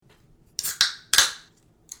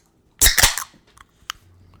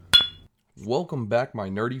Welcome back, my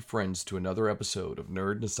nerdy friends, to another episode of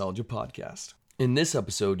Nerd Nostalgia Podcast. In this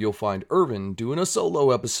episode, you'll find Irvin doing a solo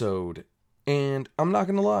episode. And I'm not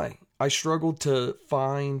gonna lie, I struggled to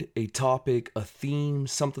find a topic, a theme,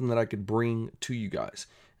 something that I could bring to you guys.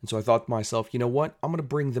 And so I thought to myself, you know what? I'm gonna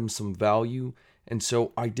bring them some value. And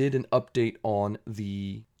so I did an update on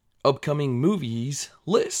the upcoming movies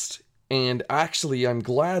list. And actually, I'm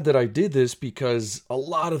glad that I did this because a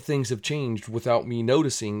lot of things have changed without me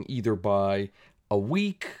noticing, either by a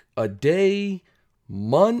week, a day,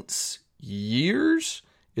 months, years.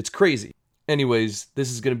 It's crazy. Anyways,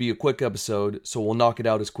 this is going to be a quick episode, so we'll knock it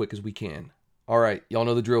out as quick as we can. Alright, y'all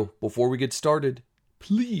know the drill. Before we get started,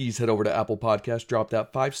 please head over to Apple Podcasts, drop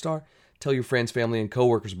that 5-star, tell your friends, family, and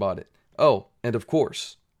coworkers about it. Oh, and of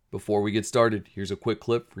course, before we get started, here's a quick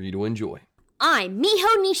clip for you to enjoy. I'm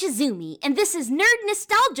Miho Nishizumi, and this is Nerd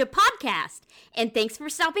Nostalgia Podcast. And thanks for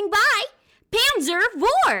stopping by, Panzer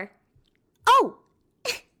Vor! Oh,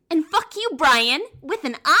 and fuck you, Brian, with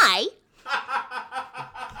an I.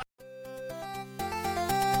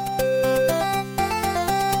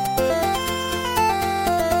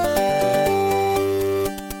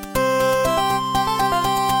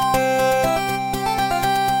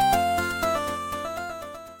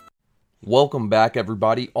 Welcome back,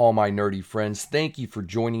 everybody, all my nerdy friends. Thank you for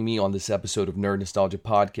joining me on this episode of Nerd Nostalgia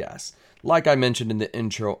Podcast. Like I mentioned in the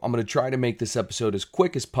intro, I'm going to try to make this episode as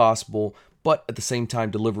quick as possible, but at the same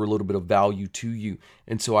time deliver a little bit of value to you.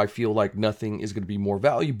 And so I feel like nothing is going to be more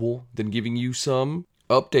valuable than giving you some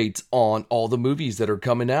updates on all the movies that are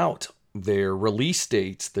coming out, their release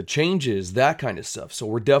dates, the changes, that kind of stuff. So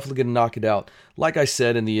we're definitely going to knock it out. Like I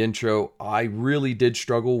said in the intro, I really did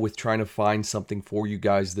struggle with trying to find something for you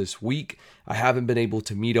guys this week. I haven't been able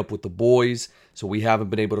to meet up with the boys, so we haven't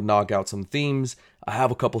been able to knock out some themes. I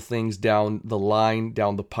have a couple things down the line,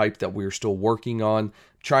 down the pipe that we're still working on,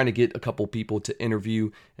 trying to get a couple people to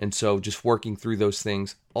interview, and so just working through those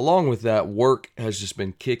things. Along with that, work has just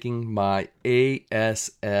been kicking my ass.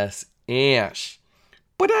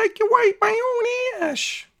 But I can wipe my own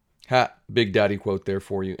ass. Ha, Big Daddy quote there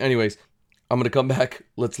for you. Anyways, I'm going to come back.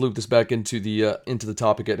 Let's loop this back into the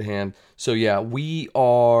topic at hand. So yeah, we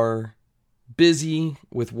are busy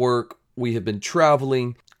with work. We have been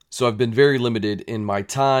traveling. So I've been very limited in my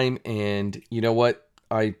time. And you know what?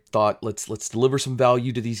 I thought let's deliver some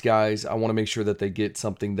value to these guys. I want to make sure that they get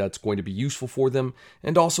something that's going to be useful for them.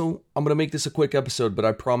 And also, I'm going to make this a quick episode, but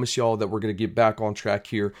I promise y'all that we're going to get back on track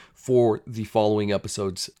here for the following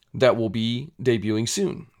episodes that will be debuting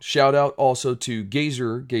soon. Shout out also to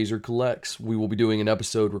Gazer Collects. We will be doing an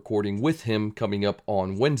episode recording with him coming up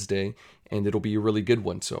on Wednesday, and it'll be a really good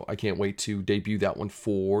one. So I can't wait to debut that one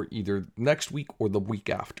for either next week or the week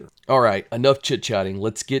after. All right, enough chit-chatting.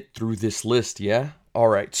 Let's get through this list, yeah? All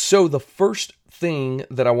right, so the first thing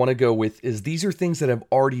that I want to go with is these are things that have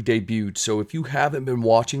already debuted. So if you haven't been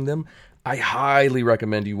watching them, I highly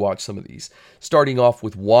recommend you watch some of these. Starting off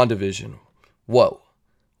with WandaVision. Whoa,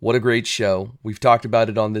 what a great show. We've talked about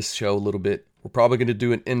it on this show a little bit. We're probably going to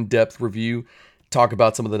do an in-depth review, talk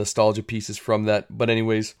about some of the nostalgia pieces from that. But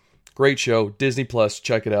anyways, great show. Disney Plus,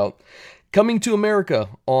 check it out. Coming to America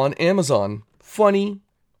on Amazon. Funny.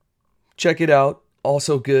 Check it out.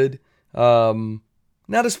 Also good.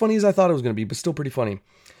 Not as funny as I thought it was going to be, but still pretty funny.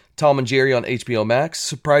 Tom and Jerry on HBO Max.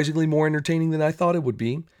 Surprisingly more entertaining than I thought it would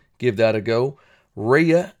be. Give that a go.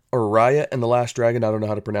 Raya and the Last Dragon. I don't know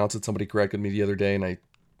how to pronounce it. Somebody corrected me the other day, and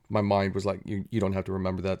my mind was like, you don't have to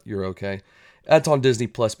remember that. You're okay. That's on Disney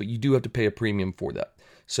Plus, but you do have to pay a premium for that.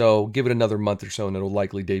 So give it another month or so, and it'll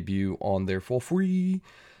likely debut on there for free.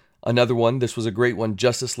 Another one. This was a great one.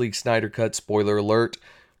 Justice League Snyder Cut. Spoiler alert.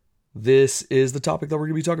 This is the topic that we're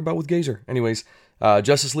going to be talking about with Gazer. Anyways,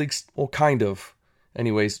 Justice League, well, kind of.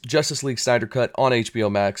 Anyways, Justice League Snyder Cut on HBO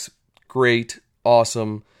Max. Great.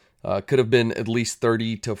 Awesome. Could have been at least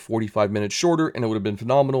 30 to 45 minutes shorter, and it would have been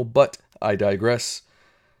phenomenal, but I digress.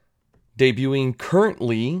 Debuting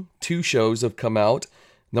currently, 2 shows have come out.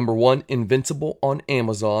 Number 1, Invincible on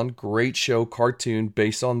Amazon. Great show, cartoon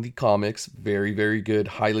based on the comics. Very, very good.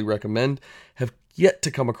 Highly recommend. Have yet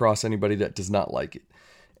to come across anybody that does not like it.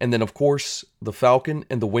 And then, of course, The Falcon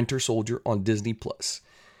and the Winter Soldier on Disney+.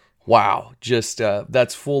 Wow, just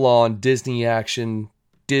that's full-on Disney action.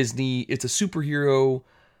 Disney, it's a superhero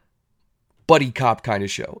buddy cop kind of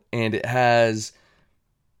show. And it has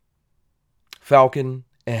Falcon,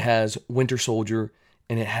 it has Winter Soldier,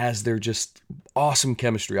 and it has their just awesome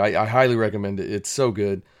chemistry. I highly recommend it. It's so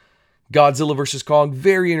good. Godzilla vs. Kong,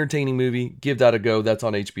 very entertaining movie. Give that a go. That's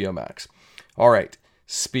on HBO Max. All right,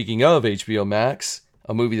 speaking of HBO Max,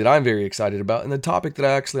 a movie that I'm very excited about, and the topic that I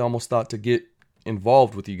actually almost thought to get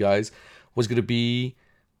involved with you guys was going to be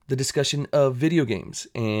the discussion of video games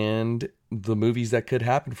and the movies that could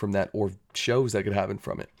happen from that, or shows that could happen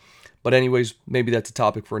from it. But anyways, maybe that's a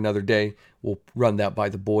topic for another day. We'll run that by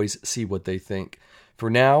the boys, see what they think. For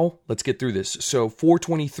now, let's get through this. So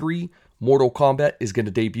 4/23, Mortal Kombat is going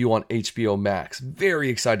to debut on HBO Max. Very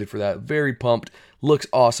excited for that. Very pumped. Looks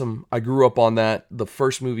awesome. I grew up on that. The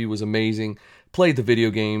first movie was amazing. Played the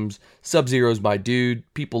video games. Sub-Zero's my dude.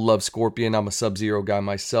 People love Scorpion. I'm a Sub-Zero guy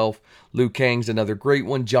myself. Liu Kang's another great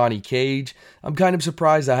one. Johnny Cage. I'm kind of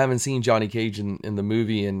surprised I haven't seen Johnny Cage in the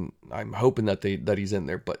movie, and I'm hoping that he's in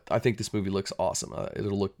there. But I think this movie looks awesome. It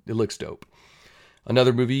looks dope.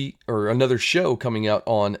 Another movie or another show coming out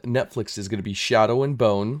on Netflix is going to be Shadow and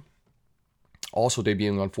Bone, also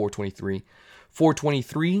debuting on 4/23.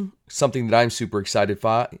 4/23, something that I'm super excited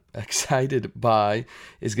by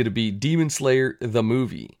is going to be Demon Slayer the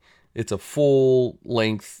movie. It's a full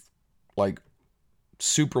length, like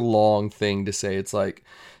super long thing to say. It's like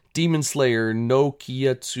Demon Slayer no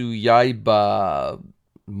Kiyatsu Yaiba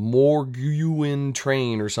Morgyuin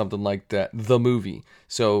Train or something like that. The movie.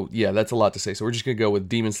 So yeah, that's a lot to say. So we're just going to go with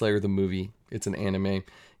Demon Slayer the movie. It's an anime.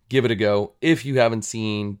 Give it a go. If you haven't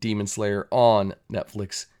seen Demon Slayer on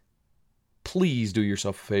Netflix, please do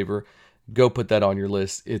yourself a favor. Go put that on your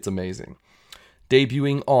list. It's amazing.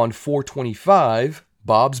 Debuting on 4/25,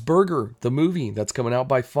 Bob's Burger, the movie that's coming out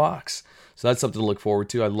by Fox. So that's something to look forward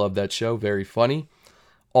to. I love that show. Very funny.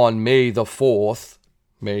 On May the 4th,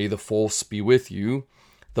 may the Force be with you,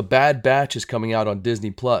 The Bad Batch is coming out on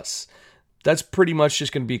Disney+. That's pretty much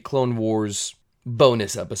just going to be Clone Wars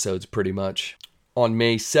bonus episodes, pretty much. On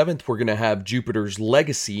May 7th, we're going to have Jupiter's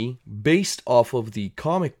Legacy, based off of the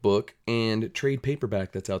comic book and trade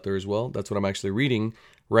paperback that's out there as well. That's what I'm actually reading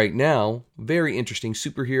right now. Very interesting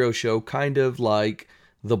superhero show, kind of like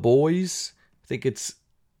The Boys. I think it's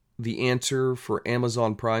the answer for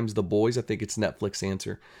Amazon Prime's The Boys. I think it's Netflix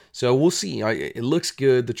answer. So we'll see. It looks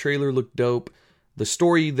good. The trailer looked dope. The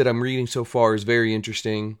story that I'm reading so far is very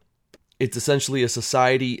interesting. It's essentially a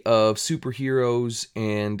society of superheroes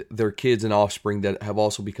and their kids and offspring that have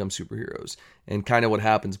also become superheroes. And kind of what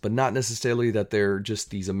happens, but not necessarily that they're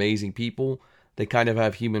just these amazing people. They kind of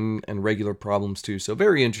have human and regular problems too. So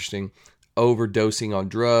very interesting. Overdosing on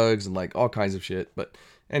drugs and like all kinds of shit. But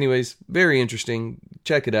anyways, very interesting.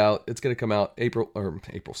 Check it out. It's going to come out May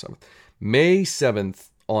 7th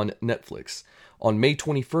on Netflix. On May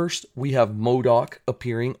 21st, we have MODOK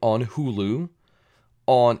appearing on Hulu.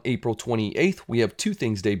 On April 28th, we have two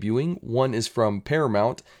things debuting. One is from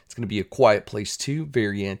Paramount. It's going to be A Quiet Place 2,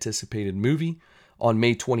 very anticipated movie. On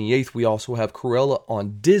May 28th, we also have Cruella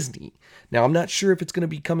on Disney. Now, I'm not sure if it's going to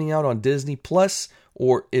be coming out on Disney Plus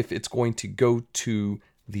or if it's going to go to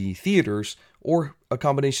the theaters or a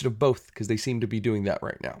combination of both, because they seem to be doing that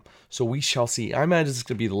right now. So we shall see. I imagine it's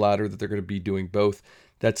going to be the latter, that they're going to be doing both.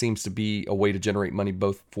 That seems to be a way to generate money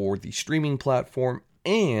both for the streaming platform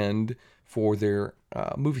and for their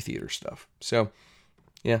movie theater stuff. So,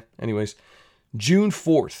 yeah, anyways. June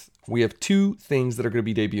 4th, we have two things that are going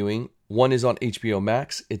to be debuting. One is on HBO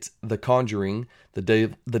Max. It's The Conjuring,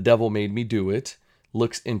 The Devil Made Me Do It.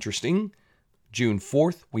 Looks interesting. June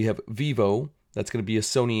 4th, we have Vivo. That's going to be a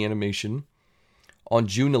Sony animation. On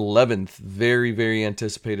June 11th, very, very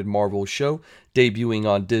anticipated Marvel show debuting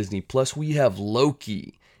on Disney+. We have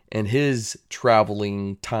Loki and his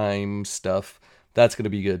traveling time stuff. That's going to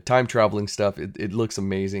be good. Time traveling stuff. It looks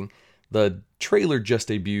amazing. The trailer just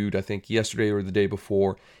debuted, I think, yesterday or the day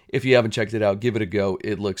before. If you haven't checked it out, give it a go.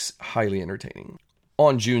 It looks highly entertaining.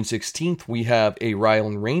 On June 16th, we have a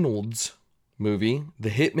Ryan Reynolds movie, The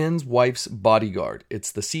Hitman's Wife's Bodyguard.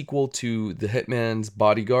 It's the sequel to The Hitman's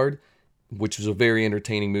Bodyguard, which was a very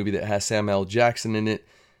entertaining movie that has Samuel L. Jackson in it.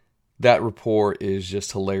 That rapport is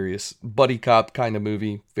just hilarious. Buddy cop kind of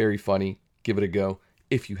movie. Very funny. Give it a go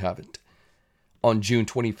if you haven't. On June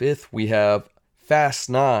 25th, we have Fast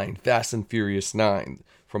and Furious 9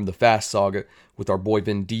 from the Fast saga with our boy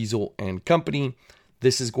Vin Diesel and company.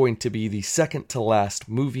 This is going to be the second to last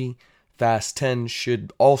movie. Fast 10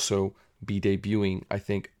 should also be debuting, I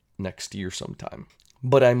think, next year sometime.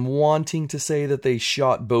 But I'm wanting to say that they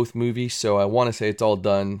shot both movies, so I want to say it's all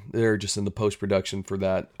done. They're just in the post-production for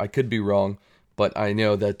that. I could be wrong, but I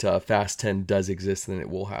know that Fast 10 does exist and it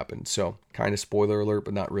will happen. So, kind of spoiler alert,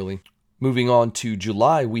 but not really. Moving on to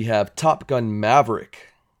July, we have Top Gun Maverick.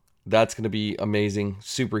 That's going to be amazing.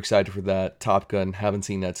 Super excited for that. Top Gun, haven't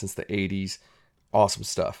seen that since the 80s. Awesome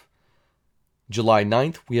stuff. July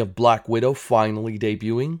 9th, we have Black Widow finally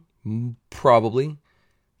debuting. Probably.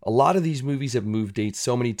 A lot of these movies have moved dates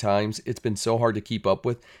so many times, it's been so hard to keep up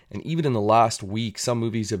with. And even in the last week, some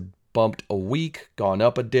movies have bumped a week, gone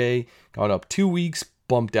up a day, gone up 2 weeks,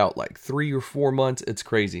 bumped out like 3 or 4 months. It's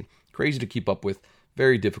crazy. Crazy to keep up with.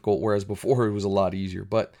 Very difficult, whereas before it was a lot easier.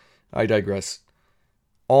 But I digress.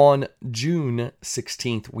 On June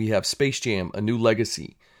 16th, we have Space Jam: A New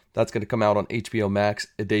Legacy. That's going to come out on HBO Max.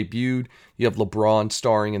 It debuted. You have LeBron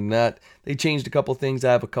starring in that. They changed a couple things.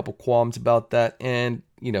 I have a couple qualms about that. And,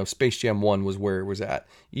 Space Jam 1 was where it was at.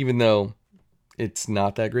 Even though it's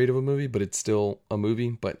not that great of a movie, but it's still a movie.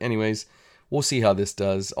 But anyways, we'll see how this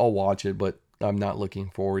does. I'll watch it, but I'm not looking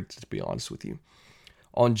forward to be honest with you.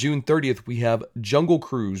 On June 30th, we have Jungle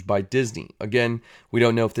Cruise by Disney. Again, we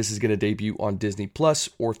don't know if this is going to debut on Disney Plus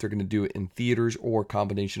or if they're going to do it in theaters or a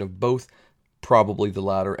combination of both. Probably the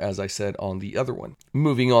latter, as I said on the other one.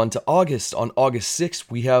 Moving on to August. On August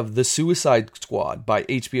 6th, we have The Suicide Squad by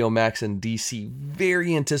HBO Max and DC.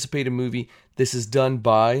 Very anticipated movie. This is done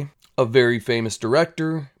by a very famous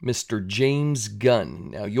director, Mr. James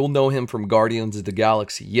Gunn. Now, you'll know him from Guardians of the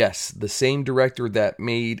Galaxy. Yes, the same director that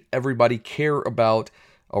made everybody care about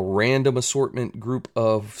a random assortment group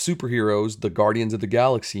of superheroes, the Guardians of the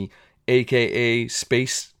Galaxy, aka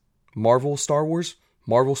Marvel's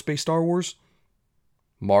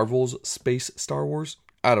Space Star Wars?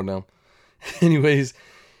 I don't know. Anyways,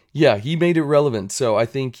 yeah, he made it relevant, so I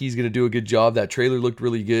think he's going to do a good job. That trailer looked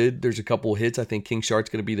really good. There's a couple hits. I think King Shark's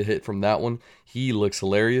going to be the hit from that one. He looks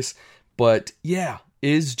hilarious. But yeah,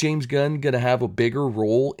 is James Gunn going to have a bigger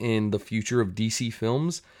role in the future of DC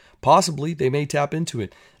films? Possibly. They may tap into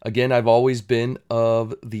it. Again, I've always been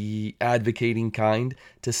of the advocating kind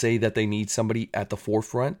to say that they need somebody at the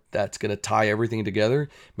forefront that's going to tie everything together.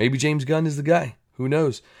 Maybe James Gunn is the guy. Who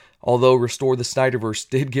knows? Although Restore the Snyderverse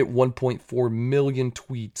did get 1.4 million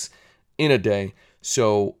tweets in a day.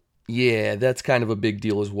 So, yeah, that's kind of a big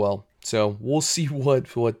deal as well. So, we'll see what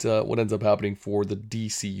ends up happening for the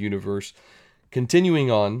DC universe.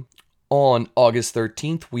 Continuing on August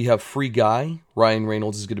 13th, we have Free Guy. Ryan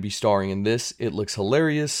Reynolds is going to be starring in this. It looks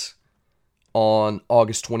hilarious. On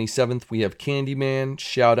August 27th, we have Candyman.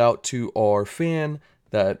 Shout out to our fan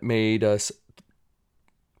that made us,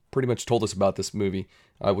 pretty much told us about this movie.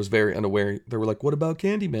 I was very unaware. They were like, what about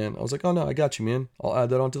Candyman? I was like, oh no, I got you, man. I'll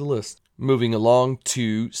add that onto the list. Moving along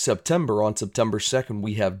to September. On September 2nd,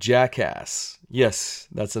 we have Jackass. Yes,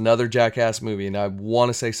 that's another Jackass movie, and I want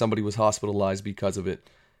to say somebody was hospitalized because of it.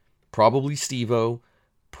 Probably Steve-O.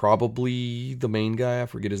 Probably the main guy. I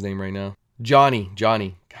forget his name right now. Johnny.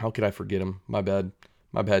 How could I forget him? My bad.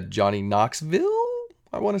 Johnny Knoxville,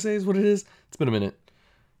 I want to say is what it is. It's been a minute.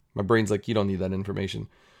 My brain's like, you don't need that information.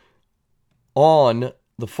 On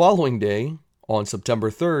the following day, on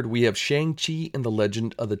September 3rd, we have Shang-Chi and the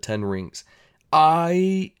Legend of the Ten Rings.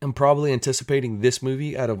 I am probably anticipating this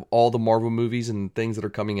movie out of all the Marvel movies and things that are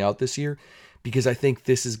coming out this year, because I think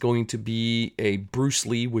this is going to be a Bruce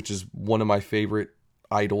Lee, which is one of my favorite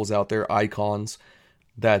idols out there, icons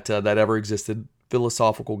that ever existed.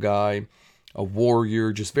 Philosophical guy, a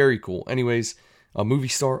warrior, just very cool. Anyways, a movie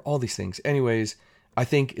star, all these things. Anyways, I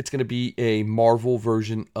think it's going to be a Marvel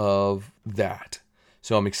version of that.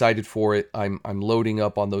 So I'm excited for it. I'm loading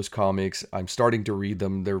up on those comics. I'm starting to read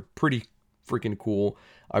them. They're pretty freaking cool.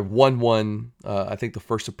 I won one, I think the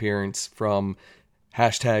first appearance from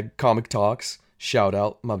 #Comic Talks. Shout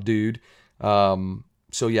out, my dude.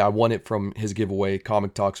 So yeah, I won it from his giveaway.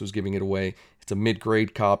 Comic Talks was giving it away. It's a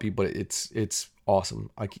mid-grade copy, but it's awesome.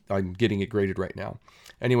 I'm getting it graded right now.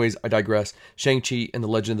 Anyways, I digress. Shang-Chi and the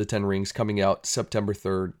Legend of the Ten Rings coming out September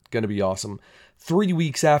 3rd. Gonna be awesome. 3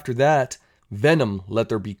 weeks after that, Venom, Let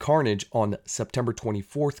There Be Carnage on September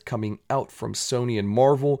 24th, coming out from Sony and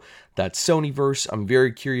Marvel. That Sonyverse. I'm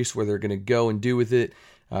very curious where they're gonna go and do with it.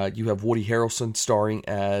 You have Woody Harrelson starring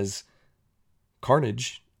as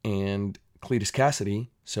Carnage and Cletus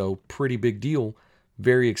Cassidy. So pretty big deal.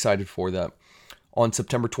 Very excited for that. On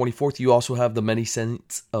September 24th, you also have The Many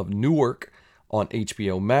Saints of Newark on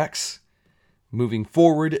HBO Max. Moving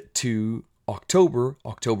forward to October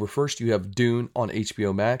 1st, you have Dune on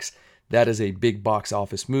HBO Max. That is a big box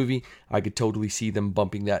office movie. I could totally see them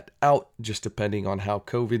bumping that out, just depending on how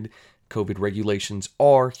COVID regulations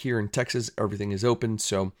are. Here in Texas, everything is open,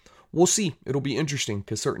 so we'll see. It'll be interesting,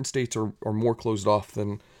 because certain states are more closed off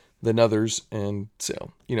than others, and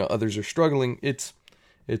so, others are struggling. It's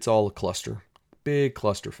all a cluster. Big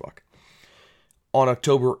clusterfuck. On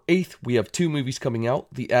October 8th, we have 2 movies coming out,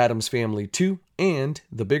 The Addams Family 2 and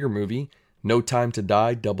the bigger movie, No Time to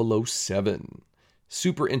Die 007.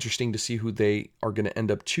 Super interesting to see who they are going to end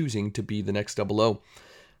up choosing to be the next 00.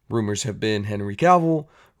 Rumors have been Henry Cavill.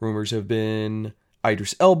 Rumors have been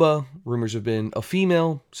Idris Elba. Rumors have been a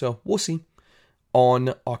female. So we'll see.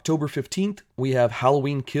 On October 15th, we have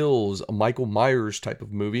Halloween Kills, a Michael Myers type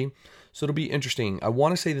of movie. So it'll be interesting. I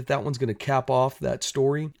want to say that one's going to cap off that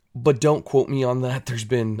story, but don't quote me on that. There's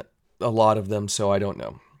been a lot of them, so I don't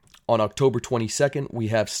know. On October 22nd, we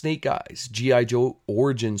have Snake Eyes, G.I. Joe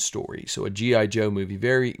Origin Story. So a G.I. Joe movie.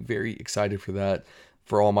 Very, very excited for that.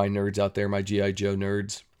 For all my nerds out there, my G.I. Joe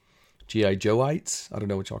nerds. G.I. Joeites? I don't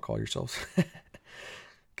know what y'all call yourselves.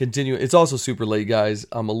 Continue. It's also super late, guys.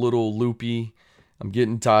 I'm a little loopy. I'm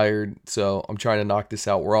getting tired, so I'm trying to knock this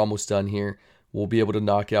out. We're almost done here. We'll be able to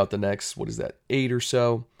knock out the next, 8 or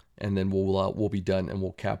so, and then we'll be done, and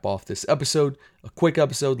we'll cap off this episode. A quick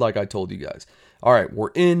episode, like I told you guys. All right,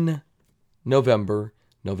 we're in November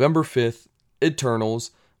 5th,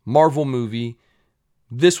 Eternals, Marvel movie.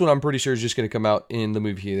 This one I'm pretty sure is just going to come out in the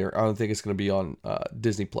movie theater. I don't think it's going to be on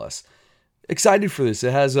Disney+. Excited for this.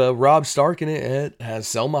 It has Rob Stark in it. It has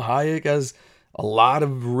Selma Hayek, has a lot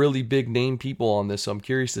of really big name people on this, so I'm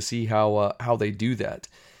curious to see how they do that.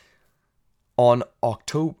 On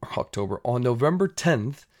November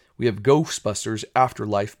 10th, we have Ghostbusters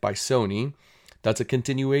Afterlife by Sony. That's a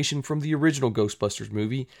continuation from the original Ghostbusters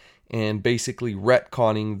movie, and basically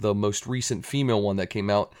retconning the most recent female one that came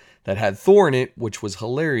out that had Thor in it, which was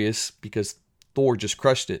hilarious because Thor just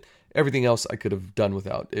crushed it. Everything else I could have done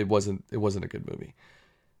without. It wasn't a good movie.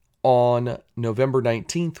 On November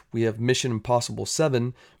 19th, we have Mission Impossible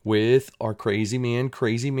 7 with our crazy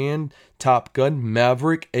man, Top Gun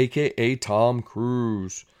Maverick, aka Tom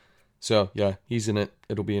Cruise. So, yeah, he's in it.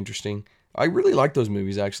 It'll be interesting. I really like those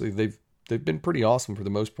movies, actually. They've been pretty awesome for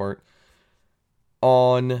the most part.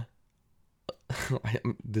 On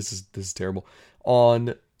this is terrible.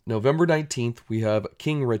 On November 19th, we have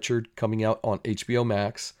King Richard coming out on HBO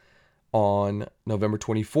Max. On November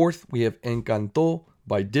 24th, we have Encanto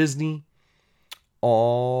by Disney.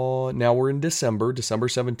 Now we're in December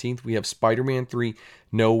 17th, we have Spider-Man 3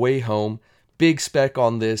 No Way Home. Big spec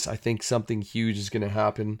on this. I think something huge is going to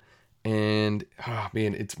happen. And,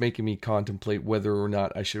 it's making me contemplate whether or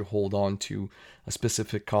not I should hold on to a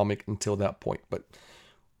specific comic until that point. But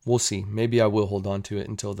we'll see. Maybe I will hold on to it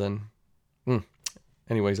until then.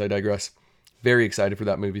 Anyways, I digress. Very excited for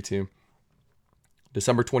that movie too.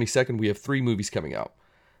 December 22nd, we have 3 movies coming out.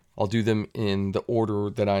 I'll do them in the order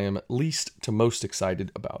that I am least to most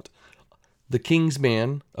excited about. The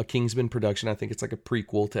Kingsman, a Kingsman production. I think it's like a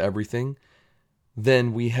prequel to everything.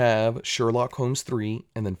 Then we have Sherlock Holmes 3.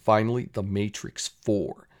 And then finally, The Matrix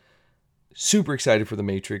 4. Super excited for The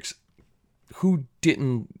Matrix. Who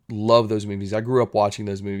didn't love those movies? I grew up watching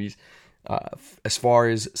those movies. As far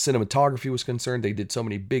as cinematography was concerned, they did so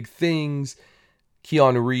many big things.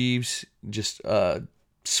 Keanu Reeves, just a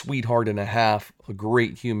sweetheart and a half, a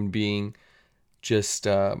great human being. Just,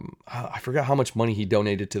 I forgot how much money he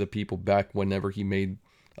donated to the people back whenever he made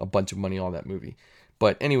a bunch of money on that movie.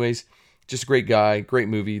 But anyways, just a great guy, great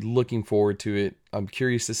movie. Looking forward to it. I'm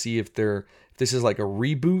curious to see if this is like a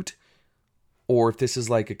reboot or if this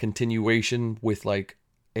is like a continuation with like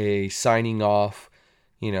a signing off,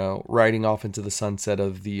 riding off into the sunset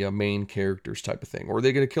of the main characters type of thing. Or are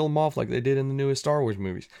they going to kill them off like they did in the newest Star Wars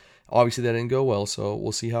movies? Obviously, that didn't go well, so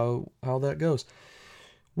we'll see how that goes.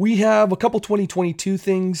 We have a couple 2022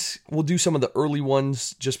 things. We'll do some of the early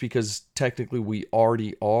ones just because technically we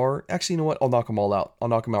already are. Actually, you know what? I'll knock them all out. I'll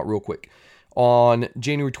knock them out real quick. On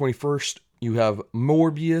January 21st, you have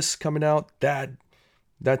Morbius coming out. That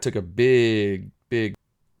took a big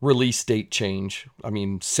release date change.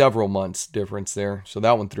 Several months difference there. So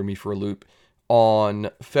that one threw me for a loop. On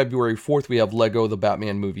February 4th, we have Lego The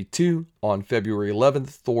Batman Movie 2. On February 11th,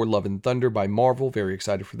 Thor Love and Thunder by Marvel. Very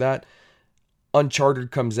excited for that.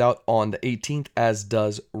 Uncharted comes out on the 18th, as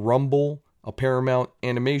does Rumble, a Paramount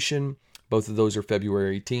animation. Both of those are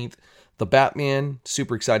February 18th. The Batman,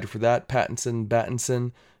 super excited for that.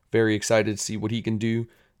 Pattinson, very excited to see what he can do.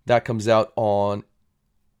 That comes out on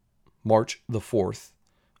March the 4th.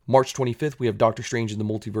 March 25th, we have Doctor Strange in the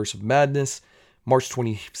Multiverse of Madness. May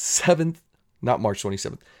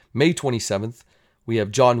 27th, we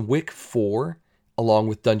have John Wick 4, along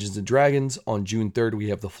with Dungeons & Dragons. On June 3rd, we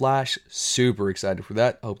have The Flash. Super excited for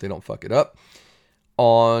that. I hope they don't fuck it up.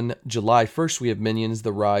 On July 1st, we have Minions: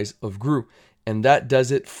 The Rise of Gru. And that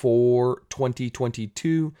does it for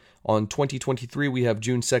 2022. On 2023, we have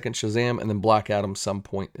June 2nd, Shazam, and then Black Adam some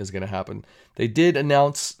point is going to happen. They did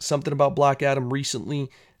announce something about Black Adam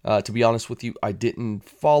recently. To be honest with you, I didn't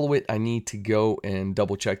follow it. I need to go and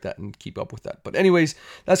double check that and keep up with that. But anyways,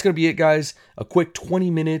 that's going to be it, guys. A quick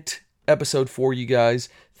 20-minute episode for you guys.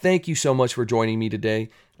 Thank you so much for joining me today.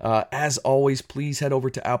 As always, please head over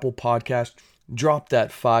to Apple Podcast. Drop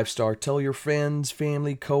that 5-star. Tell your friends,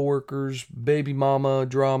 family, coworkers, baby mama,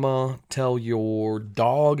 drama. Tell your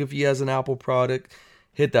dog if he has an Apple product.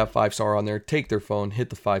 hit that 5-star on there, take their phone, hit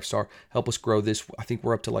the 5-star, help us grow this. I think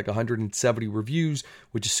we're up to like 170 reviews,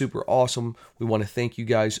 which is super awesome. We want to thank you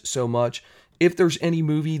guys so much. If there's any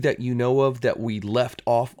movie that you know of that we left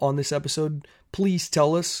off on this episode, please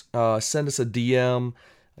tell us, send us a DM,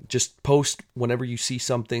 just post whenever you see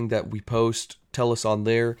something that we post, tell us on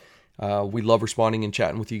there. We love responding and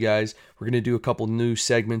chatting with you guys. We're going to do a couple new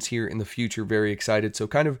segments here in the future. Very excited. So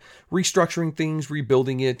kind of restructuring things,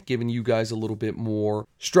 rebuilding it, giving you guys a little bit more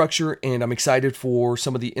structure. And I'm excited for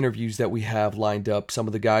some of the interviews that we have lined up. Some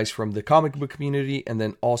of the guys from the comic book community, and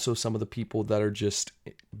then also some of the people that are just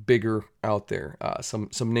bigger out there. Some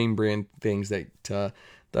name brand things that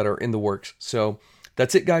are in the works. So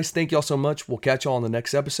that's it, guys. Thank y'all so much. We'll catch y'all on the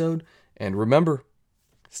next episode. And remember,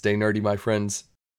 stay nerdy, my friends.